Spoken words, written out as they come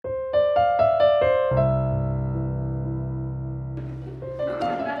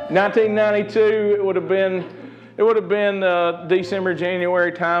1992, it would have been December,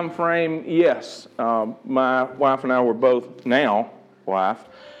 January time frame. Yes, my wife and I were both now wife,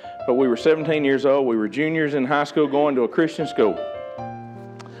 but we were 17 years old. We were juniors in high school going to a Christian school.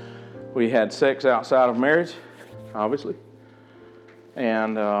 We had sex outside of marriage, obviously.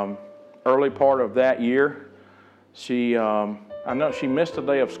 And early part of that year, I know she missed a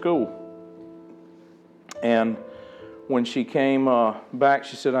day of school. And when she came back,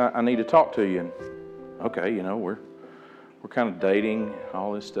 she said, I need to talk to you. And okay, we're kind of dating,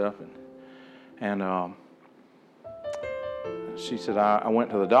 all this stuff. And she said, I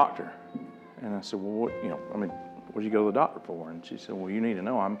went to the doctor. And I said, well, what did you go to the doctor for? And she said, well, you need to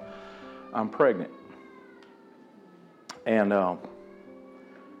know I'm pregnant. And I'm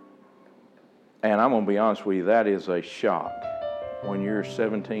going to be honest with you, that is a shock. When you're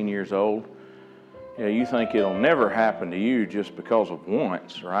 17 years old, you think it'll never happen to you just because of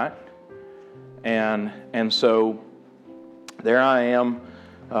once, right? And so there I am,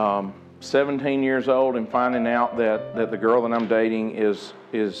 17 years old, and finding out that the girl that I'm dating is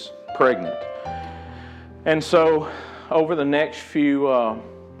pregnant. And so over the next few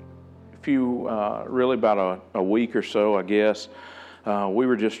really about a week or so, I guess, we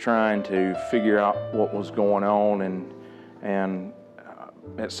were just trying to figure out what was going on, and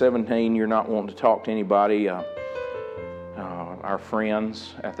at 17, you're not wanting to talk to anybody. Our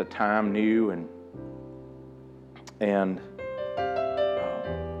friends at the time knew, and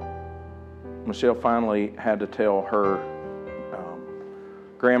Michelle finally had to tell her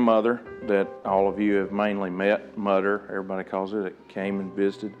grandmother that all of you have mainly met, Mother, everybody calls it, that came and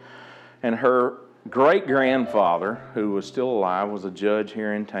visited. And her great-grandfather, who was still alive, was a judge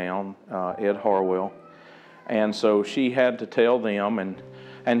here in town, Ed Harwell. And so she had to tell them,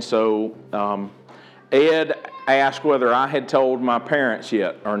 and so Ed asked whether I had told my parents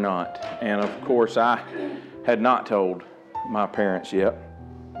yet or not. And of course, I had not told my parents yet.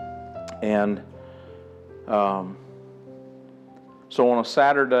 And so on a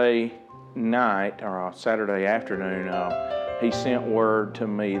Saturday night, or a Saturday afternoon, he sent word to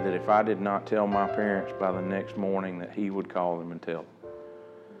me that if I did not tell my parents by the next morning, that he would call them and tell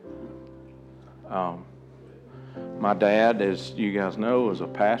them. My dad, as you guys know, is a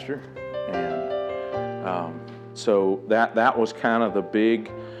pastor, and so that was kind of the big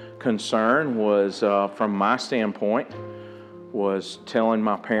concern, was from my standpoint, was telling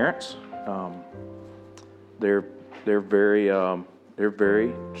my parents. They're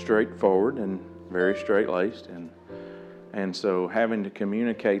very straightforward and very straight-laced, and so having to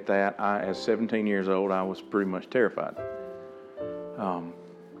communicate that, as 17 years old, I was pretty much terrified.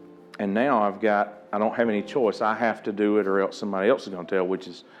 And now I don't have any choice. I have to do it, or else somebody else is going to tell, which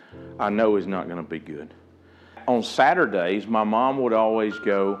I know is not going to be good. On Saturdays, my mom would always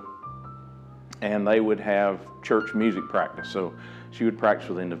go, and they would have church music practice. So she would practice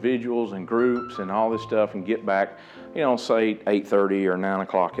with individuals and groups and all this stuff, and get back, say 8:30 or 9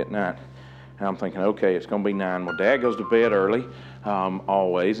 o'clock at night. And I'm thinking, okay, it's going to be 9. Well, Dad goes to bed early,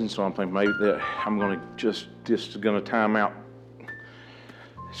 always, and so I'm thinking maybe that I'm going to just going to time out.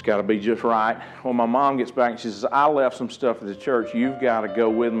 It's got to be just right. Well, my mom gets back and she says, I left some stuff at the church. You've got to go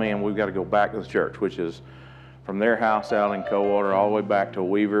with me, and we've got to go back to the church, which is from their house out in Coldwater all the way back to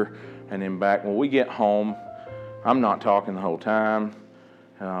Weaver and then back. When we get home, I'm not talking the whole time.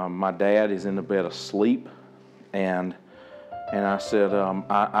 My dad is in the bed asleep, and I said,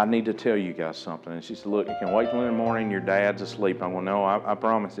 I need to tell you guys something. And she said, look, it can wait till in the morning. Your dad's asleep. I'm going, no, I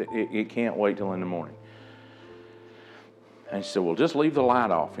promise. It can't wait till in the morning. And she said, well, just leave the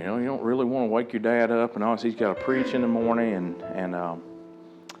light off. You don't really want to wake your dad up, and all this. He's got to preach in the morning.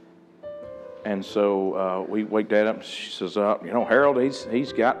 And so we wake Dad up, and she says, Harold,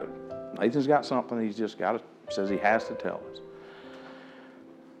 Nathan's got something. He's just says he has to tell us.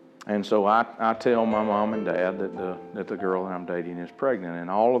 And so I tell my mom and dad that the girl that I'm dating is pregnant, and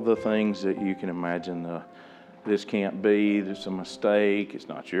all of the things that you can imagine. This can't be. There's a mistake. It's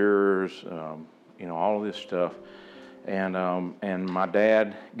not yours. All of this stuff. And my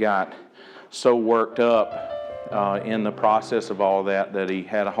dad got so worked up in the process of all that he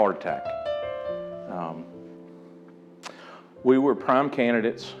had a heart attack. We were prime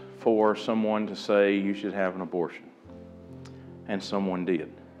candidates for someone to say you should have an abortion, and someone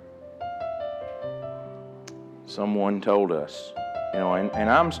did. Someone told us, and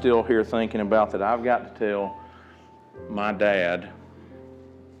I'm still here thinking about that. I've got to tell my dad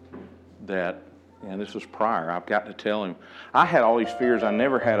that, and this was prior, I've got to tell him. I had all these fears. I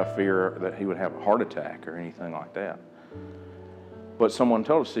never had a fear that he would have a heart attack or anything like that. But someone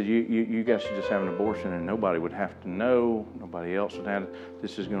told us, said, you guys should just have an abortion and nobody would have to know. Nobody else would have to.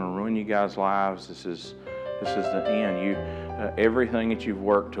 This is going to ruin you guys' lives. This is the end. Everything that you've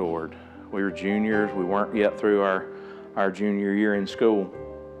worked toward. We were juniors. We weren't yet through our junior year in school.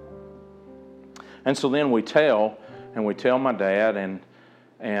 And so then we tell my dad and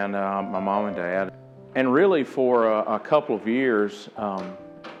my mom and dad. And really for a couple of years,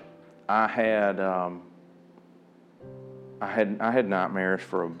 I had nightmares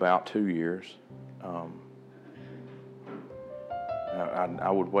for about 2 years. I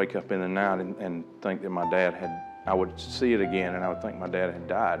would wake up in the night and think that my dad I would see it again and I would think my dad had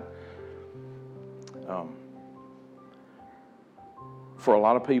died. For a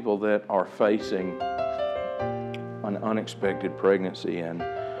lot of people that are facing an unexpected pregnancy and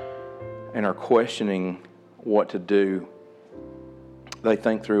are questioning what to do, they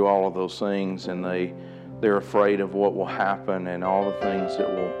think through all of those things and they're afraid of what will happen and all the things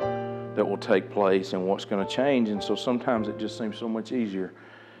that will take place and what's going to change. And so sometimes it just seems so much easier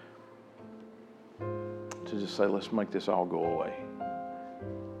to just say, let's make this all go away.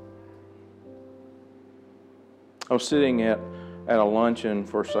 I was sitting at a luncheon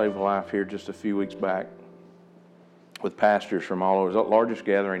for Save Life here just a few weeks back with pastors from all over. It was the largest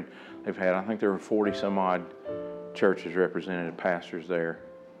gathering they've had. I think there were 40 some odd churches represented, pastors there.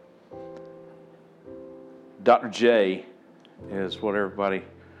 Dr. J is what everybody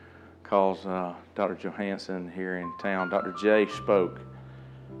calls Dr. Johansson here in town. Dr. J spoke.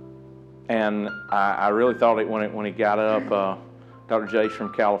 And I really thought it when he got up. Dr. J's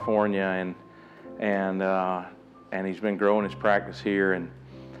from California and he's been growing his practice here. And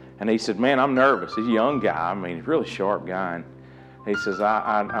he said, man, I'm nervous. He's a young guy. I mean, he's a really sharp guy. And he says,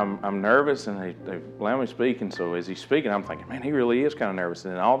 I'm nervous, and they allow me to speak. And so as he's speaking, I'm thinking, man, he really is kind of nervous.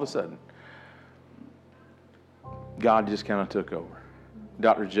 And then all of a sudden, God just kind of took over.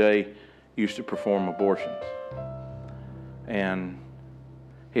 Dr. J used to perform abortions. And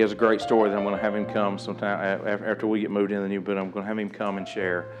he has a great story that I'm going to have him come sometime after we get moved in the new building. I'm going to have him come and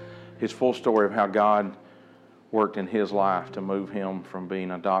share his full story of how God worked in his life to move him from being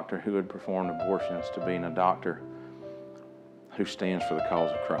a doctor who had performed abortions to being a doctor who stands for the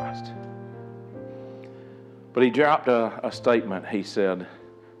cause of Christ. But he dropped a statement. He said,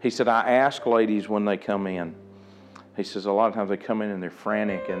 I ask ladies when they come in. He says a lot of times they come in and they're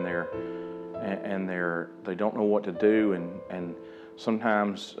frantic and they don't know what to do, and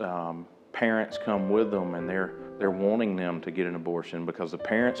sometimes parents come with them and they're wanting them to get an abortion because the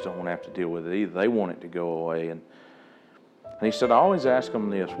parents don't want to have to deal with it either. They want it to go away. And he said, I always ask them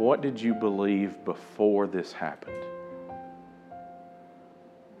this: what did you believe before this happened?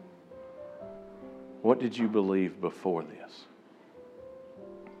 What did you believe before this?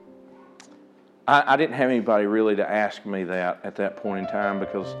 I didn't have anybody really to ask me that at that point in time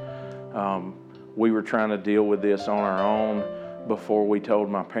because we were trying to deal with this on our own before we told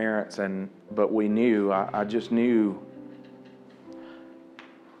my parents. But we knew, I just knew,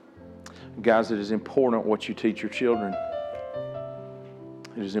 guys, it is important what you teach your children.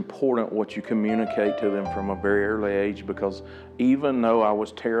 It is important what you communicate to them from a very early age, because even though I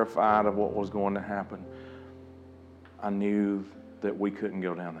was terrified of what was going to happen, I knew that we couldn't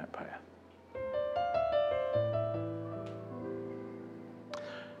go down that path.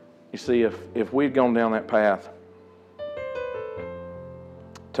 You see, if we'd gone down that path,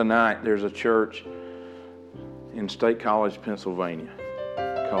 tonight there's a church in State College, Pennsylvania,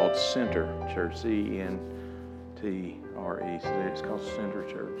 called Center Church, C-E-N-T-R-E. It's called Center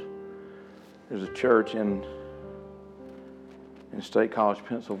Church. There's a church in State College,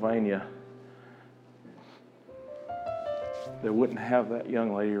 Pennsylvania, that wouldn't have that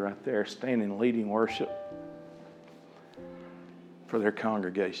young lady right there standing leading worship for their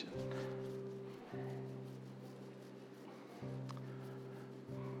congregation.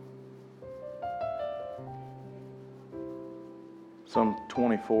 Some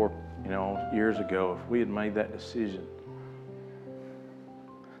 24, years ago, if we had made that decision,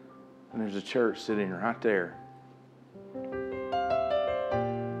 and there's a church sitting right there,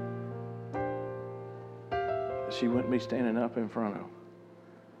 that she wouldn't be standing up in front of.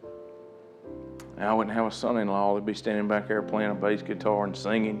 And I wouldn't have a son-in-law that'd be standing back there playing a bass guitar and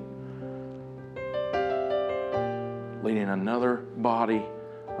singing, leading another body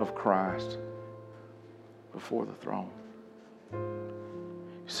of Christ before the throne.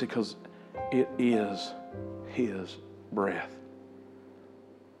 You see, because it is His breath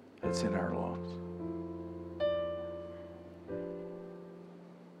that's in our lungs.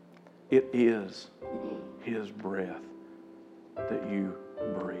 It is His breath that you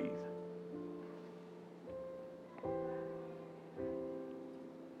breathe.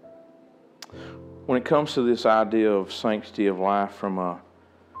 When it comes to this idea of sanctity of life from a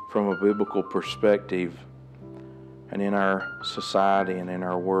biblical perspective, and in our society and in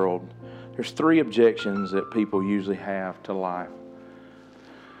our world, there's three objections that people usually have to life.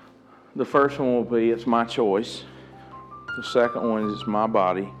 The first one will be, it's my choice. The second one is, it's my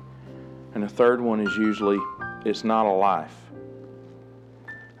body. And the third one is usually, it's not a life.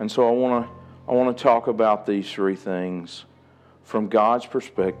 And so I want to talk about these three things from God's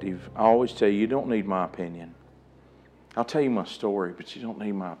perspective. I always tell you, you don't need my opinion. I'll tell you my story, but you don't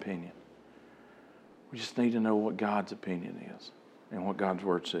need my opinion. We just need to know what God's opinion is and what God's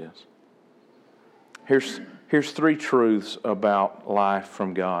Word says. Here's three truths about life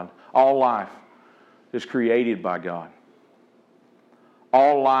from God. All life is created by God.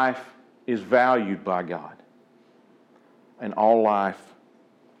 All life is valued by God. And all life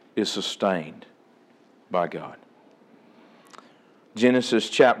is sustained by God. Genesis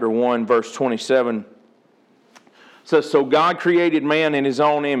chapter 1, verse 27 says, "So God created man in His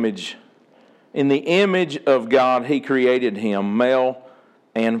own image. In the image of God He created him, male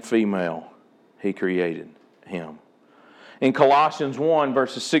and female He created him." In Colossians 1,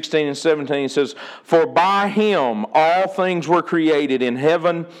 verses 16 and 17, it says, "For by Him all things were created in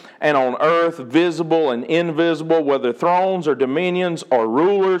heaven and on earth, visible and invisible, whether thrones or dominions or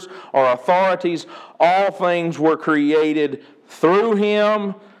rulers or authorities. All things were created through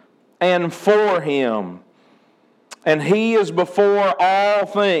Him and for Him. And He is before all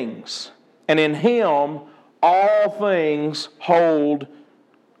things. And in Him all things hold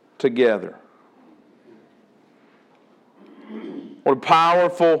together." What a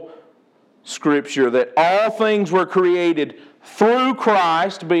powerful scripture, that all things were created through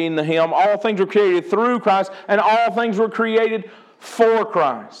Christ, being the Him. All things were created through Christ, and all things were created for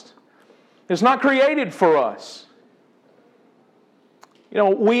Christ. It's not created for us. You know,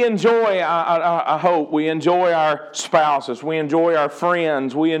 we enjoy, I hope, we enjoy our spouses, we enjoy our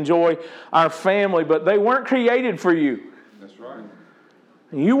friends, we enjoy our family, but they weren't created for you. That's right.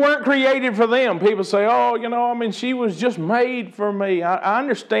 You weren't created for them. People say, "Oh, she was just made for me." I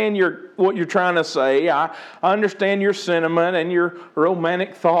understand what you're trying to say. I understand your sentiment and your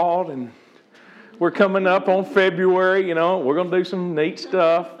romantic thought. And we're coming up on February, we're going to do some neat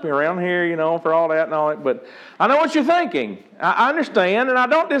stuff around here, for all that and all that. But I know what you're thinking. I understand, and I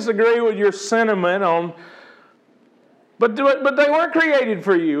don't disagree with your sentiment on. But they weren't created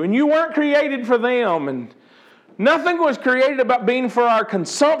for you, and you weren't created for them, and nothing was created about being for our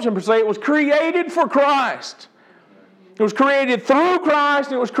consumption per se. It was created for Christ. It was created through Christ,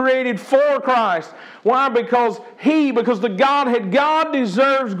 and it was created for Christ. Why? Because the Godhead, God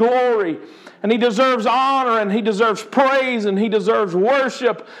deserves glory, and He deserves honor, and He deserves praise, and He deserves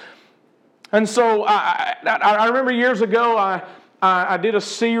worship. And so I remember years ago, I did a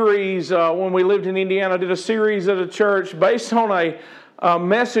series when we lived in Indiana. I did a series at a church based on a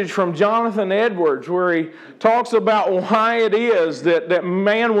message from Jonathan Edwards, where he talks about why it is that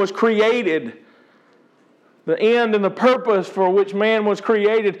man was created, the end and the purpose for which man was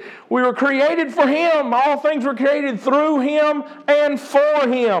created. We were created for Him. All things were created through Him and for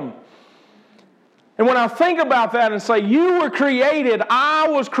Him. And when I think about that and say, you were created, I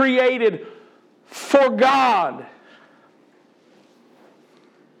was created for God.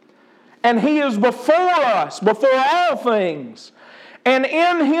 And He is before us, before all things. And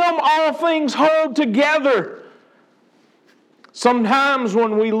in Him all things hold together. Sometimes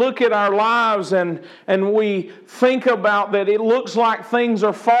when we look at our lives and we think about that, it looks like things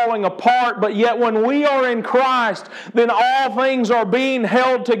are falling apart, but yet when we are in Christ, then all things are being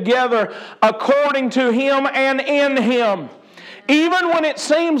held together according to Him and in Him. Even when it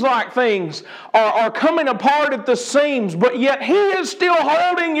seems like things are coming apart at the seams, but yet He is still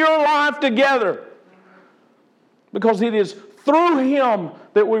holding your life together. Because it is through Him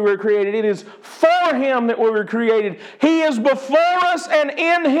that we were created. It is for Him that we were created. He is before us, and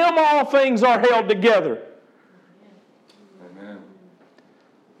in Him all things are held together. Amen.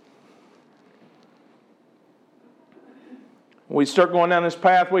 We start going down this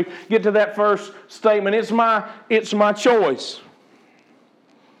path, we get to that first statement, it's my choice.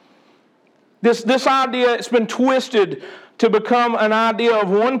 This idea, it's been twisted to become an idea of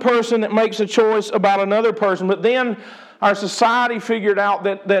one person that makes a choice about another person. But then our society figured out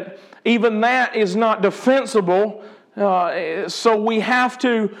that even that is not defensible. So we have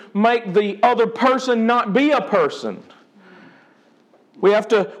to make the other person not be a person. We have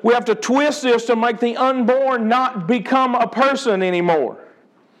to twist this to make the unborn not become a person anymore.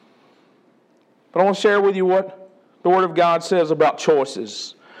 But I want to share with you what the Word of God says about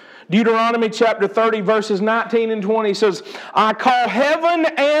choices. Deuteronomy chapter 30, verses 19 and 20 says, I call heaven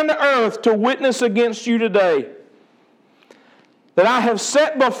and earth to witness against you today, that I have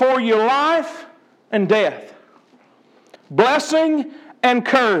set before you life and death, blessing and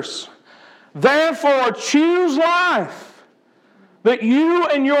curse. Therefore choose life, that you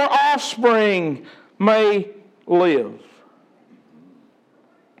and your offspring may live.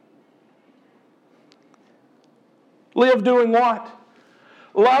 Live doing what?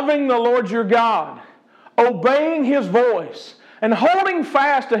 Loving the Lord your God, obeying His voice, and holding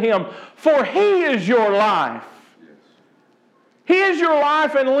fast to Him, for He is your life. He is your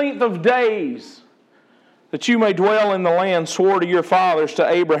life and length of days, that you may dwell in the land swore to your fathers, to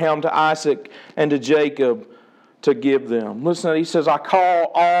Abraham, to Isaac, and to Jacob, to give them. Listen, He says, I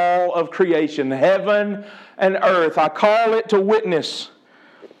call all of creation, heaven and earth, I call it to witness.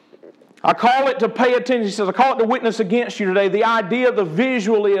 I call it to pay attention. He says, I call it to witness against you today. The idea, the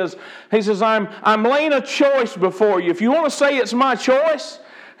visual is, He says, I'm laying a choice before you. If you want to say it's my choice,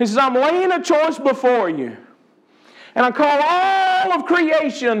 He says, I'm laying a choice before you. And I call all of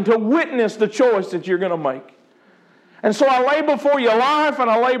creation to witness the choice that you're going to make. And so I lay before you life and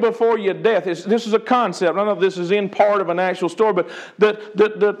I lay before you death. This is a concept. I know this is in part of an actual story, but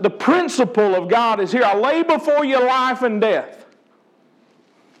the principle of God is here. I lay before you life and death.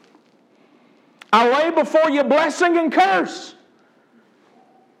 I lay before you blessing and curse.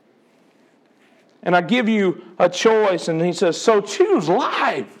 And I give you a choice. And He says, so choose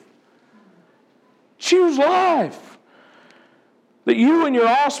life. Choose life. That you and your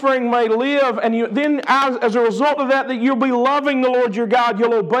offspring may live. And then as a result of that you'll be loving the Lord your God.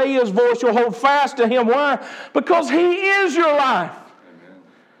 You'll obey His voice. You'll hold fast to Him. Why? Because He is your life. Amen.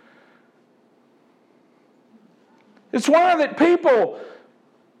 It's why that people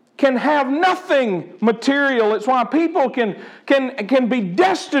can have nothing material. It's why people can be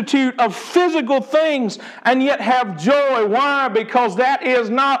destitute of physical things and yet have joy. Why? Because that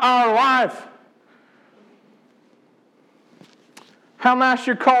is not our life. How nice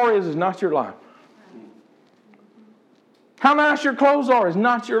your car is not your life. How nice your clothes are is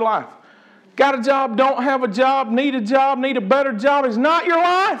not your life. Got a job, don't have a job, need a better job is not your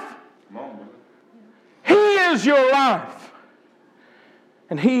life. Come on, brother. He is your life.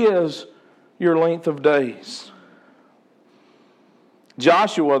 And He is your length of days.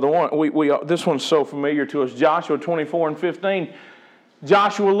 Joshua, the one this one's so familiar to us. Joshua 24 and 15.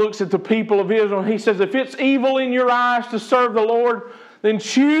 Joshua looks at the people of Israel and he says, if it's evil in your eyes to serve the Lord, then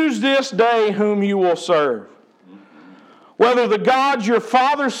choose this day whom you will serve. Whether the gods your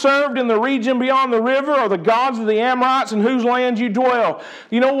fathers served in the region beyond the river or the gods of the Amorites in whose land you dwell.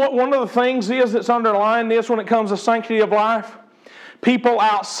 You know what one of the things is that's underlying this when it comes to sanctity of life? People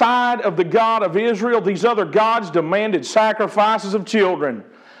outside of the God of Israel, these other gods demanded sacrifices of children.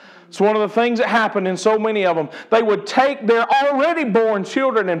 It's one of the things that happened in so many of them. They would take their already born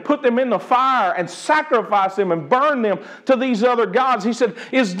children and put them in the fire and sacrifice them and burn them to these other gods. He said,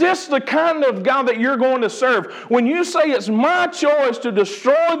 is this the kind of God that you're going to serve? When you say it's my choice to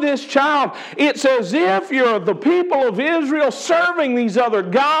destroy this child, it's as if you're the people of Israel serving these other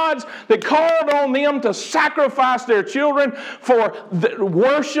gods that called on them to sacrifice their children for the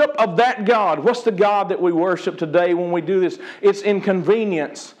worship of that God. What's the God that we worship today when we do this? It's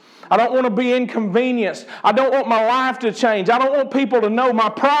inconvenience. I don't want to be inconvenienced. I don't want my life to change. I don't want people to know my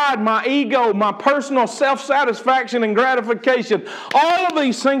pride, my ego, my personal self-satisfaction and gratification. All of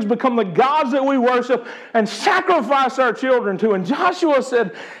these things become the gods that we worship and sacrifice our children to. And Joshua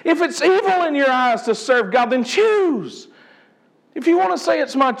said, if it's evil in your eyes to serve God, then choose. If you want to say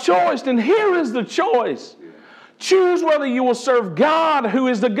it's my choice, then here is the choice. Choose whether you will serve God, who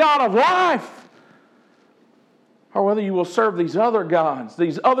is the God of life, or whether you will serve these other gods,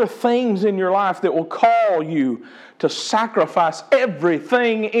 these other things in your life that will call you to sacrifice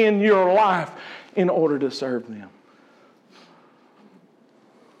everything in your life in order to serve them.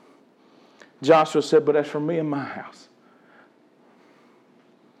 Joshua said, but as for me and my house,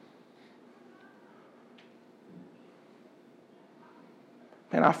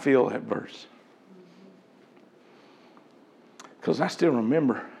 and I feel that verse. Because I still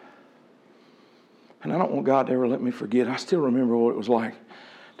remember. And I don't want God to ever let me forget. I still remember what it was like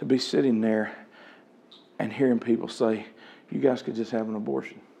to be sitting there and hearing people say, you guys could just have an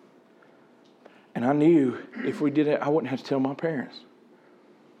abortion. And I knew if we did it, I wouldn't have to tell my parents.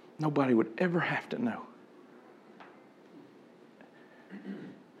 Nobody would ever have to know.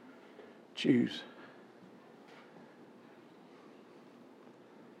 Choose.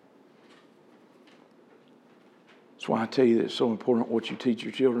 That's why I tell you that it's so important what you teach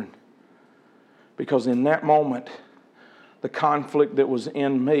your children. Because in that moment, the conflict that was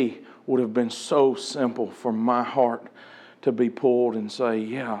in me would have been so simple for my heart to be pulled and say,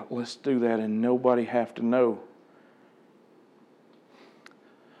 yeah, let's do that and nobody have to know.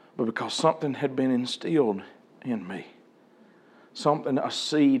 But because something had been instilled in me, a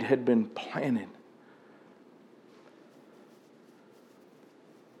seed had been planted.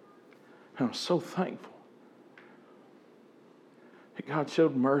 I'm so thankful that God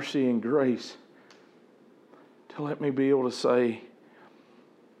showed mercy and grace to let me be able to say,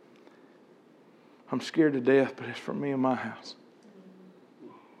 I'm scared to death, but it's for me and my house.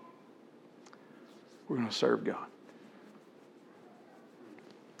 We're going to serve God.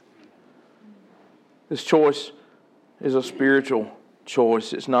 This choice is a spiritual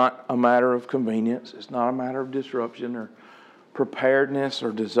choice. It's not a matter of convenience. It's not a matter of disruption or preparedness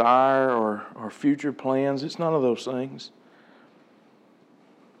or desire or future plans. It's none of those things.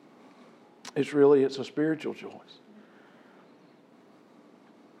 It's a spiritual choice.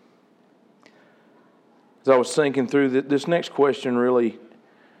 As I was thinking through this next question,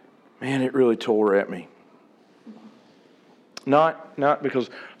 it really tore at me. Not because,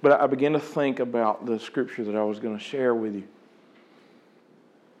 but I began to think about the scripture that I was going to share with you.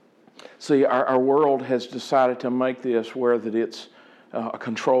 See, our world has decided to make this where that it's a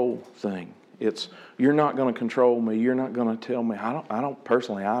control thing. It's, you're not going to control me. You're not going to tell me. I don't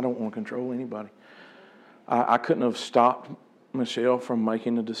want to control anybody. I couldn't have stopped Michelle from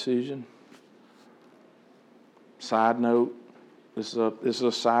making a decision. Side note, this is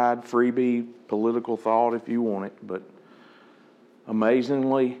a side freebie political thought if you want it, but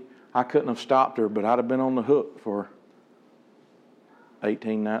amazingly, I couldn't have stopped her, but I'd have been on the hook for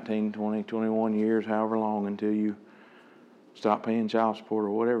 18, 19, 20, 21 years, however long, until you stop paying child support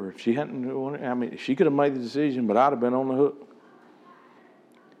or whatever. If she hadn't, she could have made the decision, but I'd have been on the hook.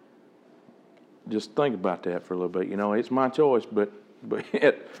 Just think about that for a little bit. It's my choice, but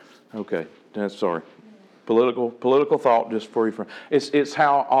okay, that's sorry. Political thought just for you. It's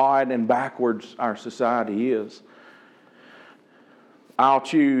how odd and backwards our society is. I'll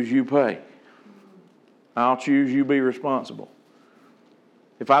choose, you pay. I'll choose, you be responsible.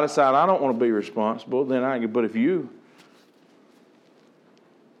 If I decide I don't want to be responsible, then I can.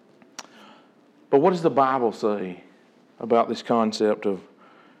 But what does the Bible say about this concept of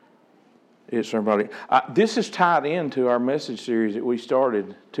it's somebody? This is tied into our message series that we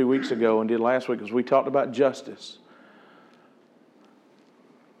started 2 weeks ago and did last week, because we talked about justice.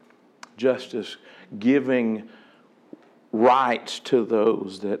 Justice, giving rights to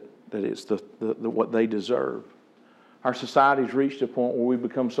those that it's the what they deserve. Our society's reached a point where we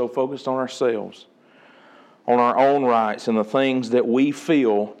become so focused on ourselves, on our own rights and the things that we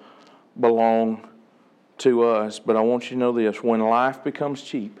feel belong to us. But I want you to know this: when life becomes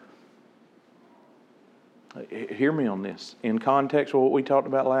cheap, hear me on this, in context of what we talked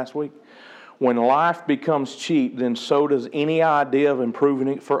about last week. When life becomes cheap, then so does any idea of improving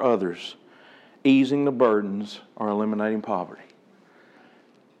it for others, easing the burdens, or eliminating poverty.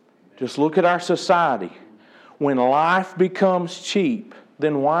 Just look at our society. When life becomes cheap,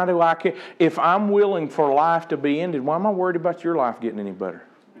 then why do I care? If I'm willing for life to be ended, why am I worried about your life getting any better?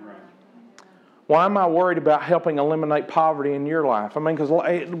 Why am I worried about helping eliminate poverty in your life? Because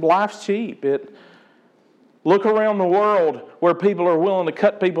life's cheap. Look around the world where people are willing to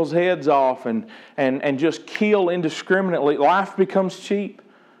cut people's heads off and just kill indiscriminately. Life becomes cheap.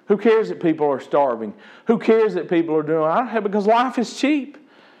 Who cares that people are starving? Who cares that people are doing? Because life is cheap.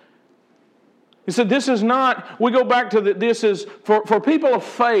 He said, this is not, we go back to this is, for people of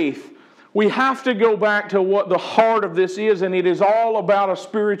faith, we have to go back to what the heart of this is, and it is all about a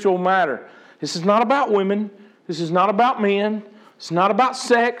spiritual matter. This is not about women. This is not about men. It's not about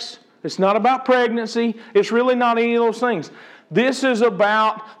sex. It's not about pregnancy. It's really not any of those things. This is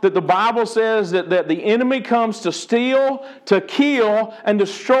about that the Bible says that the enemy comes to steal, to kill, and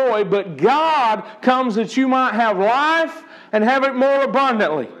destroy, but God comes that you might have life and have it more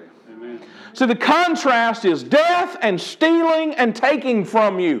abundantly. Amen. So the contrast is death and stealing and taking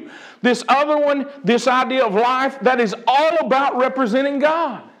from you. This other one, this idea of life, that is all about representing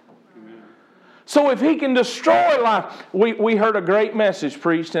God. So if He can destroy life, we heard a great message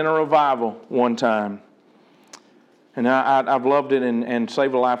preached in a revival one time. And I've loved it, and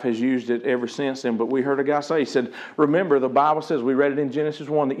Save a Life has used it ever since then. But we heard a guy say, he said, remember, the Bible says, we read it in Genesis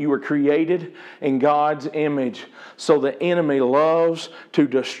 1, that you were created in God's image. So the enemy loves to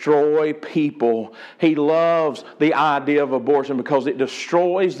destroy people. He loves the idea of abortion because it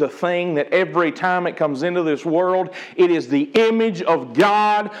destroys the thing that every time it comes into this world, it is the image of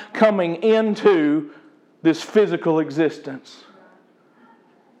God coming into this physical existence.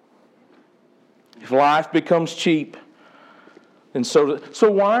 If life becomes cheap, And so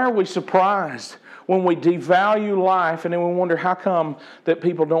why are we surprised when we devalue life and then we wonder how come that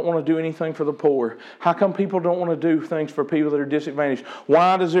people don't want to do anything for the poor? How come people don't want to do things for people that are disadvantaged?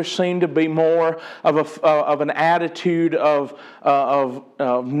 Why does there seem to be more of an attitude of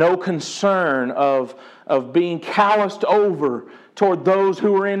no concern, of being calloused over toward those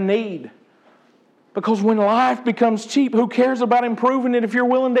who are in need? Because when life becomes cheap, who cares about improving it if you're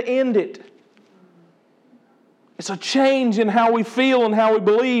willing to end it? It's a change in how we feel and how we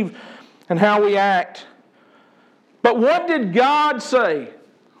believe and how we act. But what did God say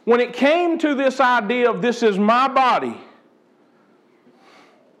when it came to this idea of this is my body?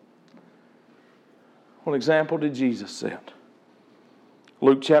 What example did Jesus set?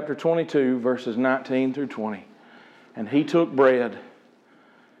 Luke chapter 22, verses 19 through 20. And He took bread.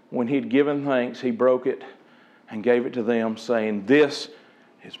 When He'd given thanks, He broke it and gave it to them, saying, "This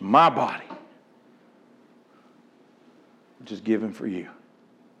is my body, which is given for you."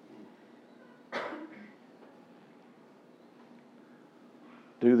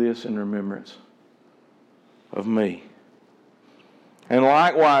 Do this in remembrance of me. And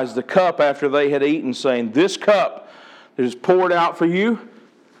likewise the cup after they had eaten, saying, "This cup that is poured out for you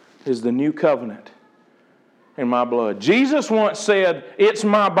is the new covenant in my blood." Jesus once said, "It's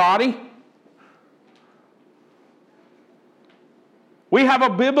my body." We have a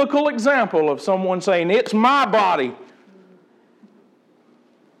biblical example of someone saying, "It's my body."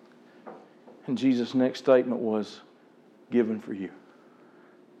 And Jesus' next statement was, "Given for you."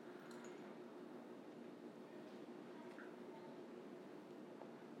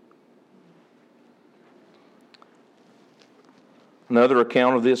 Another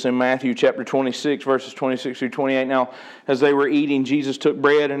account of this in Matthew chapter 26, verses 26 through 28. Now, as they were eating, Jesus took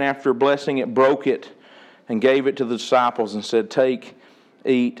bread and after blessing it, broke it and gave it to the disciples and said, "Take,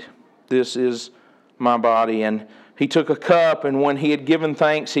 eat, this is my body." And He took a cup, and when He had given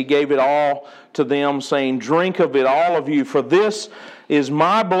thanks, He gave it all to them, saying, "Drink of it, all of you, for this is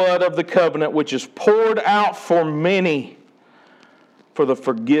my blood of the covenant, which is poured out for many for the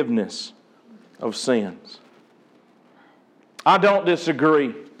forgiveness of sins." I don't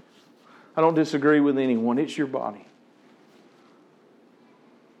disagree. I don't disagree with anyone. It's your body.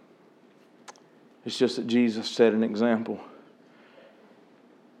 It's just that Jesus set an example.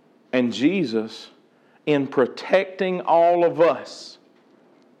 And Jesus, in protecting all of us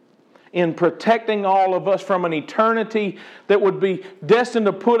from an eternity that would be destined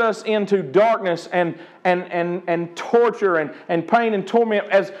to put us into darkness and torture and pain and torment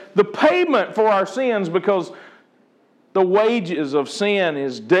as the payment for our sins, because the wages of sin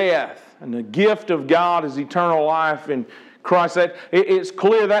is death, and the gift of God is eternal life in Christ. It's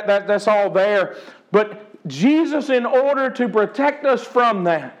clear that's all there. But Jesus, in order to protect us from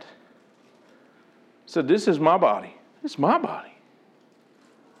that, said, "This is my body. It's my body.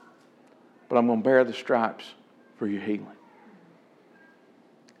 But I'm going to bear the stripes for your healing.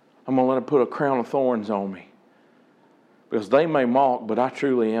 I'm going to let Him put a crown of thorns on me. Because they may mock, but I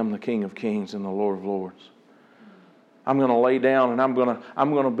truly am the King of Kings and the Lord of Lords. I'm going to lay down and I'm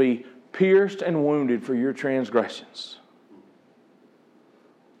going to be pierced and wounded for your transgressions.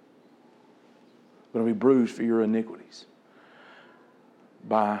 I'm going to be bruised for your iniquities.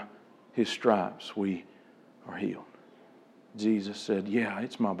 By His stripes we are healed." Jesus said, "Yeah,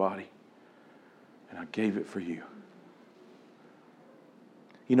 it's my body, and I gave it for you."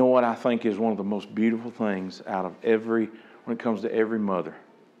 You know what I think is one of the most beautiful things when it comes to every mother?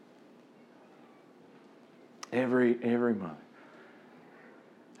 Every mother.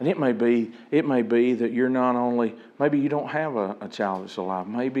 And it may be that you're not only, maybe you don't have a child that's alive.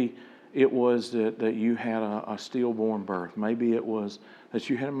 Maybe it was that you had a stillborn birth. Maybe it was that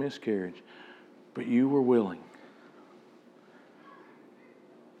you had a miscarriage. But you were willing,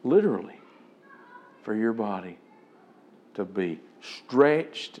 literally, for your body to be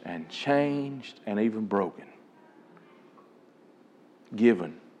stretched and changed and even broken.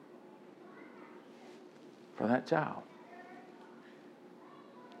 Given for that child.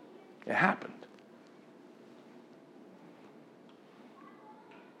 It happened.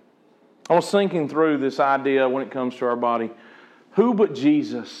 I was thinking through this idea when it comes to our body. Who but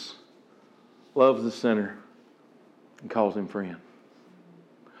Jesus loves the sinner and calls him friend?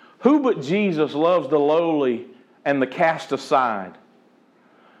 Who but Jesus loves the lowly and the cast aside?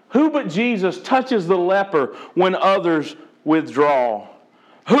 Who but Jesus touches the leper when others withdraw?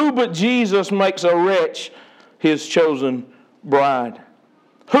 Who but Jesus makes a wretch His chosen bride?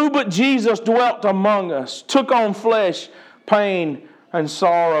 Who but Jesus dwelt among us, took on flesh, pain, and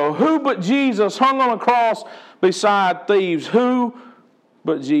sorrow? Who but Jesus hung on a cross beside thieves? Who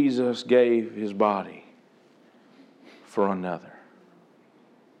but Jesus gave His body for another?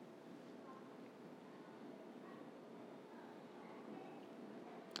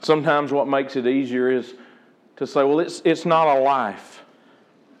 Sometimes what makes it easier is to say, well, it's not a life.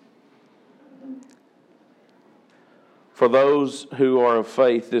 For those who are of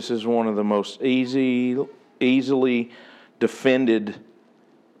faith, this is one of the most easily defended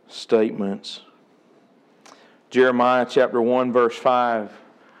statements. Jeremiah chapter 1 verse 5.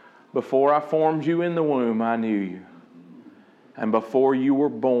 Before I formed you in the womb, I knew you. And before you were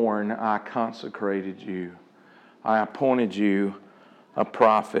born, I consecrated you. I appointed you a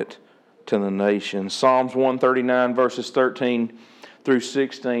prophet to the nations. Psalms 139 verses 13 through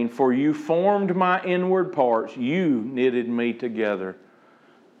 16. For you formed my inward parts. You knitted me together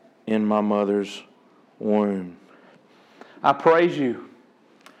in my mother's womb. I praise you,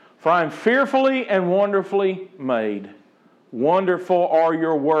 for I am fearfully and wonderfully made. Wonderful are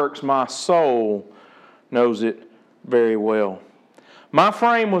your works. My soul knows it very well. My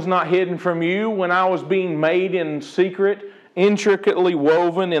frame was not hidden from you when I was being made in secret, intricately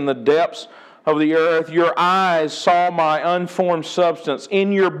woven in the depths of the earth. Your eyes saw my unformed substance.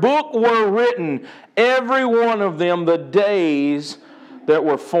 In your book were written, every one of them, the days that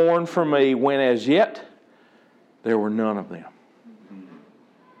were formed for me, when as yet there were none of them.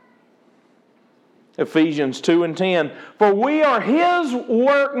 Ephesians 2 and 10. For we are His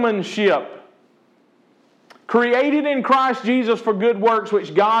workmanship, created in Christ Jesus for good works,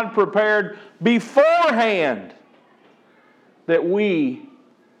 which God prepared beforehand that we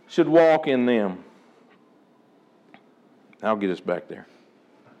should walk in them. I'll get us back there.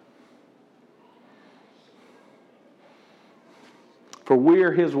 For we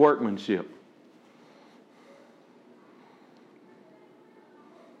are His workmanship.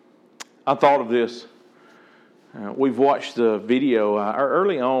 I thought of this. We've watched the video.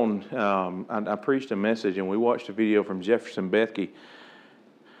 Early on, I preached a message and we watched a video from Jefferson Bethke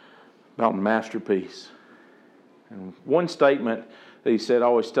about masterpiece. And one statement that he said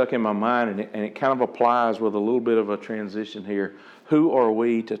always stuck in my mind, and it kind of applies with a little bit of a transition here. Who are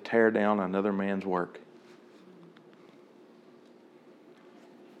we to tear down another man's work?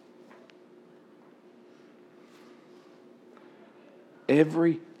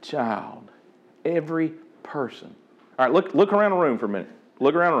 Every child, every person. All right, look around the room for a minute.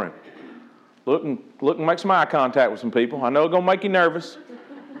 Look around the room. Look and make some eye contact with some people. I know it's going to make you nervous.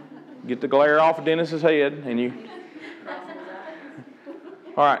 Get the glare off of Dennis's head, and you...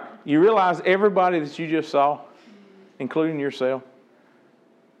 All right, you realize everybody that you just saw, including yourself,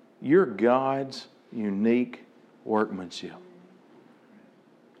 you're God's unique workmanship.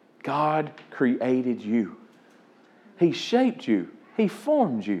 God created you. He shaped you. He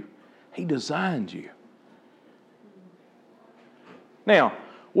formed you. He designed you. Now,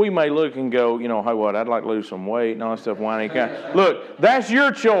 we may look and go, hey, what? I'd like to lose some weight and all that stuff. Whiny kind. Look, that's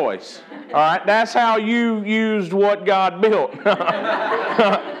your choice. All right, that's how you used what God built.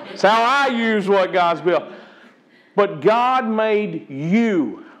 That's how I use what God's built. But God made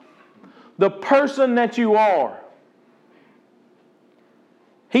you, the person that you are.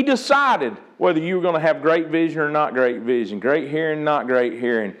 He decided whether you were going to have great vision or not great vision, great hearing, not great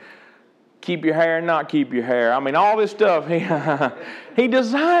hearing, keep your hair, not keep your hair. I mean, all this stuff. He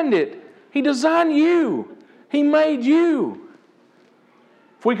designed it. He designed you. He made you.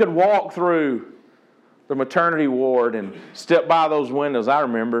 If we could walk through the maternity ward and step by those windows, I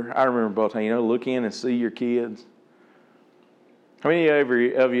remember both times, look in and see your kids. How many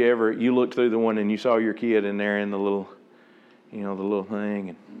of you ever looked through the window and you saw your kid in there in the little, the little thing?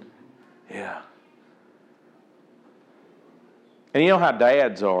 And yeah. And you know how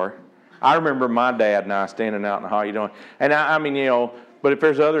dads are. I remember my dad and I standing out in the hall, you doing? And I mean, but if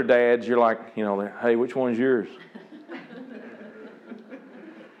there's other dads, you're like, hey, which one's yours?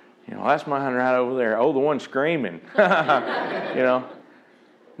 That's mine right over there. Oh, the one screaming. No,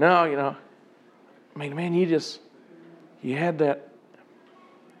 I mean, man, you had that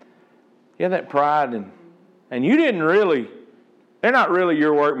pride, and you didn't really, they're not really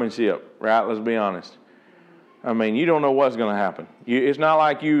your workmanship, right? Let's be honest. I mean, you don't know what's going to happen. It's not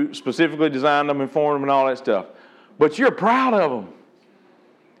like you specifically designed them and formed them and all that stuff. But you're proud of them.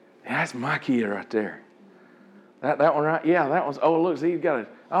 That's my kid right there. That one right? Yeah, that one's, oh, look, see, he's got a,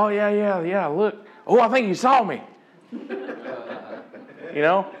 oh, yeah, look. Oh, I think he saw me.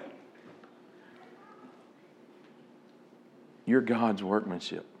 You're God's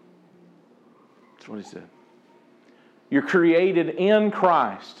workmanship. That's what he said. You're created in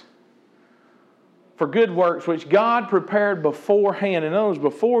Christ for good works, which God prepared beforehand. In other words,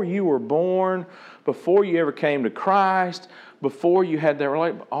 before you were born, before you ever came to Christ, before you had that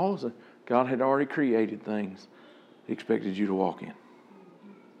relationship, all of a sudden, God had already created things He expected you to walk in.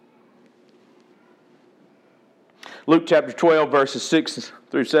 Luke chapter 12, verses 6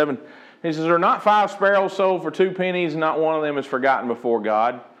 through 7. He says, "Are not 5 sparrows sold for 2 pennies, and not one of them is forgotten before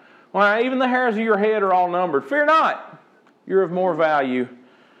God? Why, even the hairs of your head are all numbered. Fear not, you're of more value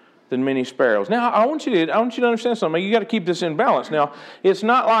than many sparrows." Now, I want you to understand something. You got to keep this in balance. Now, it's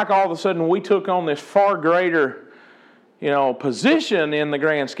not like all of a sudden we took on this far greater, position in the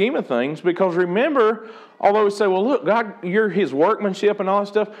grand scheme of things. Because remember, although we say, well, look, God, you're His workmanship and all that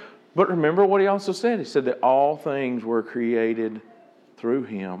stuff. But remember what He also said. He said that all things were created through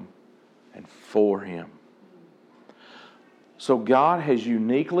Him and for Him. So God has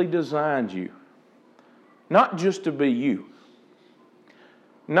uniquely designed you, not just to be you.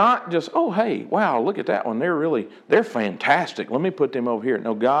 Not just, oh, hey, wow, look at that one. They're fantastic. Let me put them over here.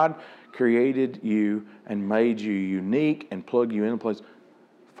 No, God created you and made you unique and plugged you in a place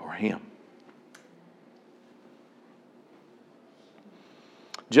for Him.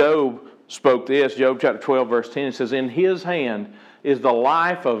 Job spoke this, Job chapter 12, verse 10. It says, "In His hand is the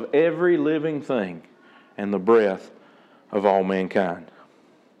life of every living thing and the breath of all mankind."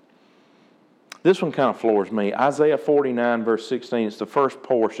 This one kind of floors me. Isaiah 49, verse 16. It's the first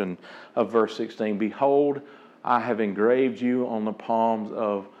portion of verse 16. "Behold, I have engraved you on the palms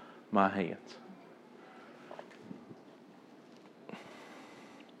of my hands."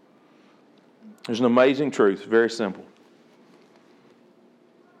 There's an amazing truth. Very simple.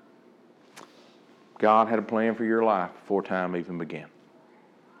 God had a plan for your life before time even began.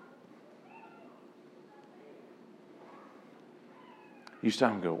 You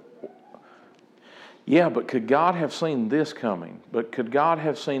stop and go, yeah, but could God have seen this coming? But could God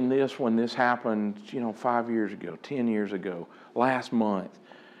have seen this when this happened, 5 years ago, 10 years ago, last month?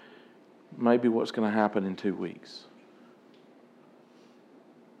 Maybe what's going to happen in 2 weeks.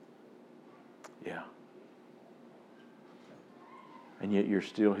 Yeah. And yet you're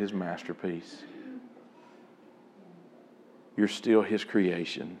still His masterpiece. You're still His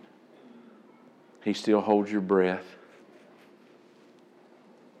creation. He still holds your breath.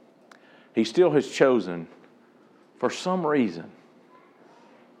 He still has chosen, for some reason,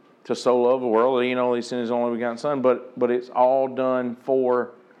 to so love the world that He sent His only begotten Son, but it's all done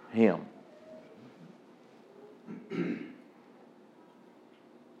for Him.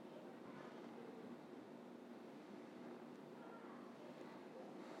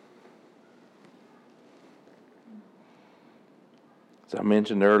 As I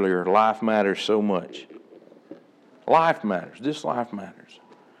mentioned earlier, life matters so much. Life matters. This life matters.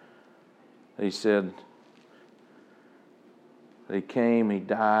 He said that He came, He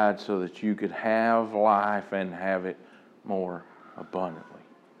died so that you could have life and have it more abundantly.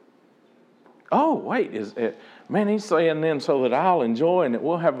 Oh, wait, He's saying then so that I'll enjoy and that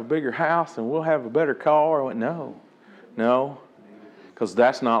we'll have a bigger house and we'll have a better car. No, because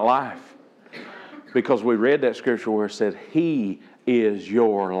that's not life. Because we read that scripture where it said, He is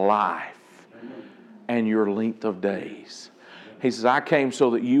your life and your length of days. He says, I came so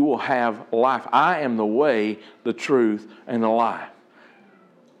that you will have life. I am the way, the truth, and the life.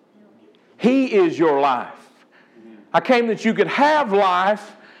 He is your life. I came that you could have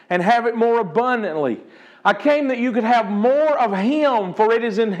life and have it more abundantly. I came that you could have more of Him, for it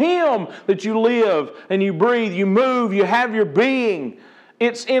is in Him that you live and you breathe, you move, you have your being.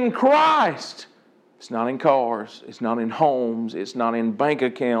 It's in Christ. It's not in cars. It's not in homes. It's not in bank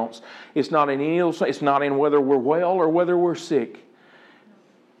accounts. It's not in it's not in whether we're well or whether we're sick.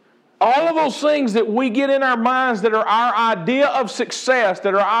 All of those things that we get in our minds that are our idea of success,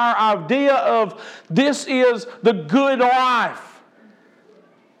 that are our idea of this is the good life.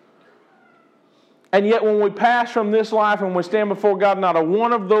 And yet when we pass from this life and we stand before God, not a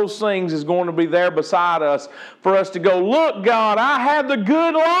one of those things is going to be there beside us for us to go, look, God, I had the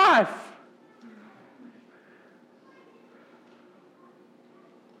good life.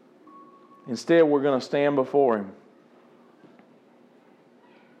 Instead, we're going to stand before Him.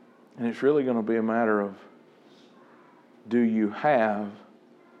 And it's really going to be a matter of, do you have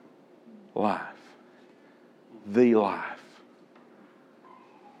life? The life.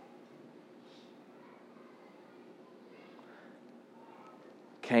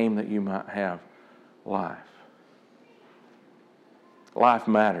 Came that you might have life. Life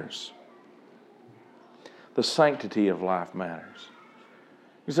matters. The sanctity of life matters.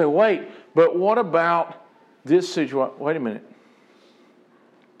 You say, wait, but what about this situation? Wait a minute.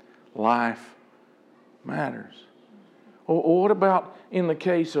 Life matters. Well, what about in the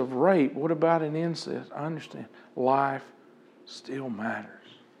case of rape? What about an incest? I understand. Life still matters.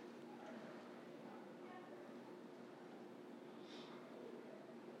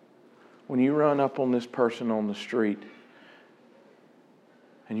 When you run up on this person on the street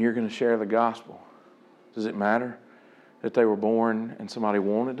and you're going to share the gospel, does it matter that they were born and somebody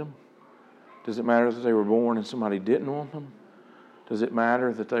wanted them? Does it matter that they were born and somebody didn't want them? Does it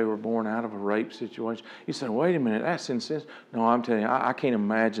matter that they were born out of a rape situation? You say, wait a minute, that's insensitive. No, I'm telling you, I can't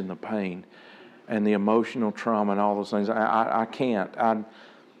imagine the pain and the emotional trauma and all those things. I can't.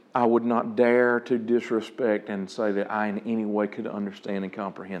 I would not dare to disrespect and say that I in any way could understand and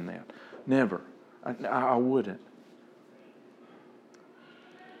comprehend that. Never. I wouldn't.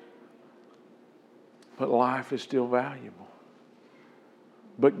 But life is still valuable.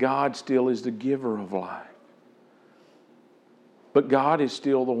 But God still is the giver of life. But God is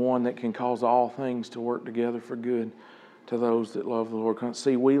still the one that can cause all things to work together for good to those that love the Lord.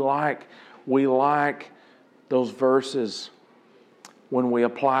 See, we like those verses when we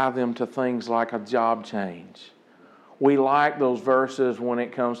apply them to things like a job change. We like those verses when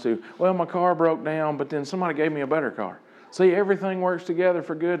it comes to, well, my car broke down, but then somebody gave me a better car. See, everything works together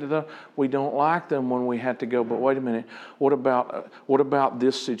for good. We don't like them when we had to go, but wait a minute, what about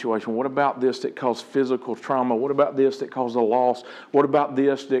this situation? What about this that caused physical trauma? What about this that caused a loss? What about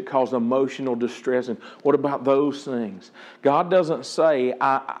this that caused emotional distress? And what about those things? God doesn't say,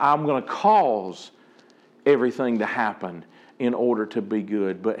 I'm going to cause everything to happen in order to be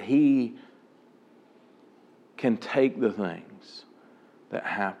good, but He can take the things that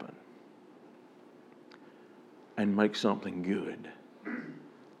happen and make something good.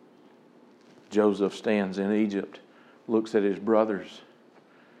 Joseph stands in Egypt, looks at his brothers,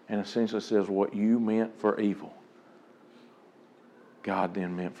 and essentially says, what you meant for evil, God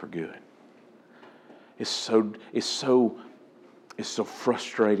then meant for good. It's so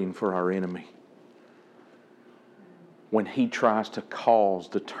frustrating for our enemy when he tries to cause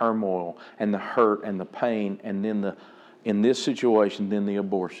the turmoil and the hurt and the pain, and then in this situation, then the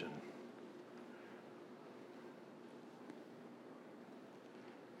abortion.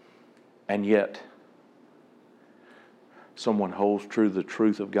 And yet, someone holds true the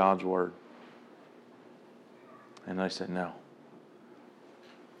truth of God's Word. And they say, no.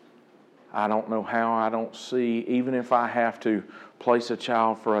 I don't know how, I don't see, even if I have to place a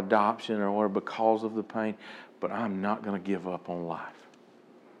child for adoption or whatever because of the pain, but I'm not going to give up on life.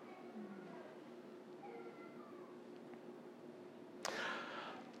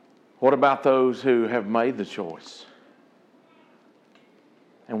 What about those who have made the choice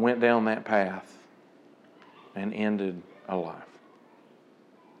and went down that path and ended a life?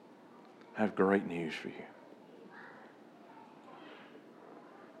 I have great news for you.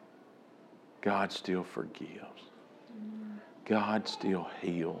 God still forgives. God still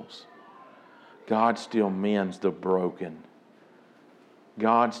heals. God still mends the broken.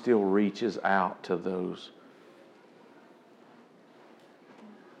 God still reaches out to those.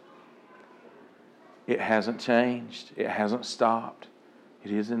 It hasn't changed. It hasn't stopped.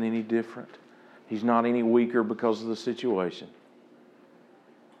 It isn't any different. He's not any weaker because of the situation.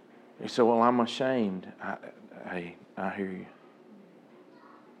 You say, well, I'm ashamed. Hey, I hear you.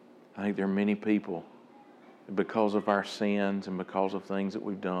 I think there are many people, because of our sins and because of things that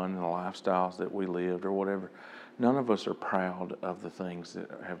we've done and the lifestyles that we lived or whatever, none of us are proud of the things that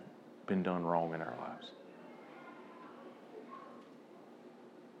have been done wrong in our lives.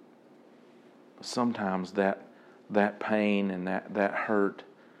 But sometimes that pain and that hurt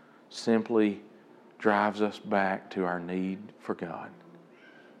simply drives us back to our need for God.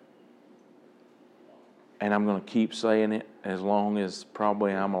 And I'm going to keep saying it as long as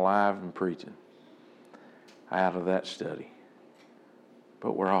probably I'm alive and preaching out of that study.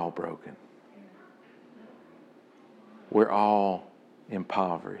 But we're all broken. We're all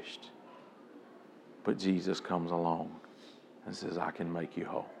impoverished. But Jesus comes along and says, I can make you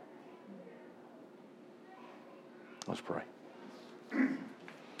whole. Let's pray.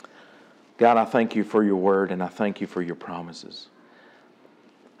 God, I thank you for your word and I thank you for your promises.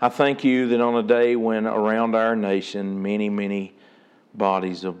 I thank you that on a day when around our nation many, many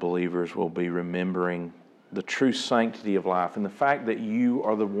bodies of believers will be remembering the true sanctity of life and the fact that you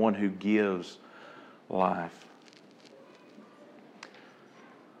are the one who gives life.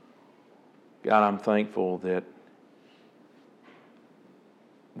 God, I'm thankful that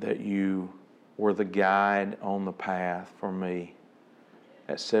you were the guide on the path for me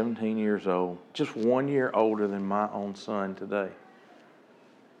at 17 years old, just 1 year older than my own son today.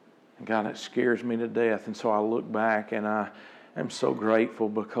 And God, it scares me to death. And so I look back and I am so grateful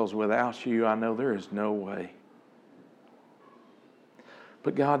because without you, I know there is no way.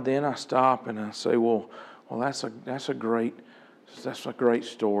 But God, then I stop and I say, well, that's a great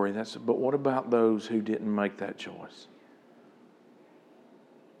story. But what about those who didn't make that choice?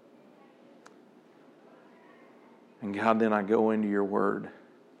 And God, then I go into your word.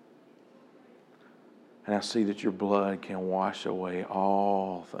 And I see that your blood can wash away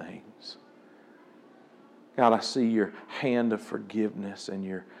all things. God, I see your hand of forgiveness and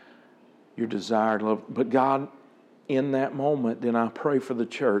your desired love. But God, in that moment, then I pray for the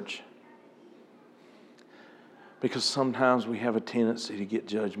church. Because sometimes we have a tendency to get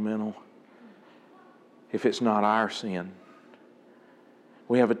judgmental if it's not our sin.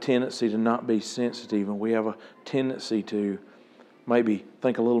 We have a tendency to not be sensitive, and we have a tendency to maybe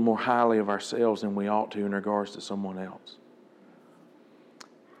think a little more highly of ourselves than we ought to in regards to someone else.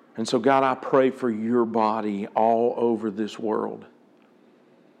 And so, God, I pray for your body all over this world,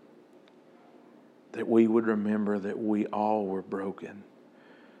 that we would remember that we all were broken,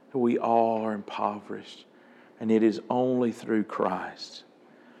 that we all are impoverished, and it is only through Christ,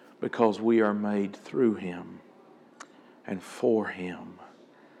 because we are made through Him and for Him,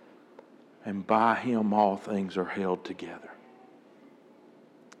 and by Him all things are held together.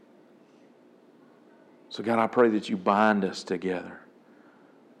 So God, I pray that you bind us together.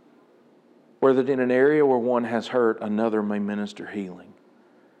 Whether in an area where one has hurt, another may minister healing.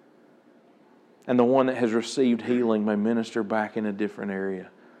 And the one that has received healing may minister back in a different area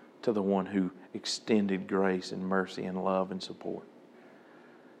to the one who extended grace and mercy and love and support.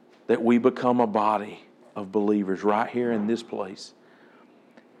 That we become a body of believers right here in this place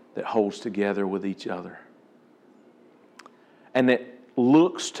that holds together with each other. And that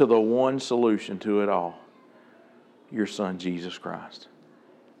looks to the one solution to it all, your Son, Jesus Christ.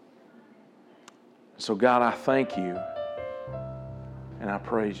 So God, I thank you and I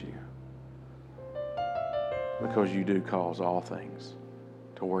praise you, because you do cause all things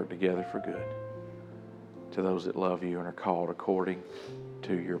to work together for good to those that love you and are called according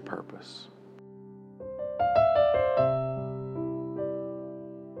to your purpose.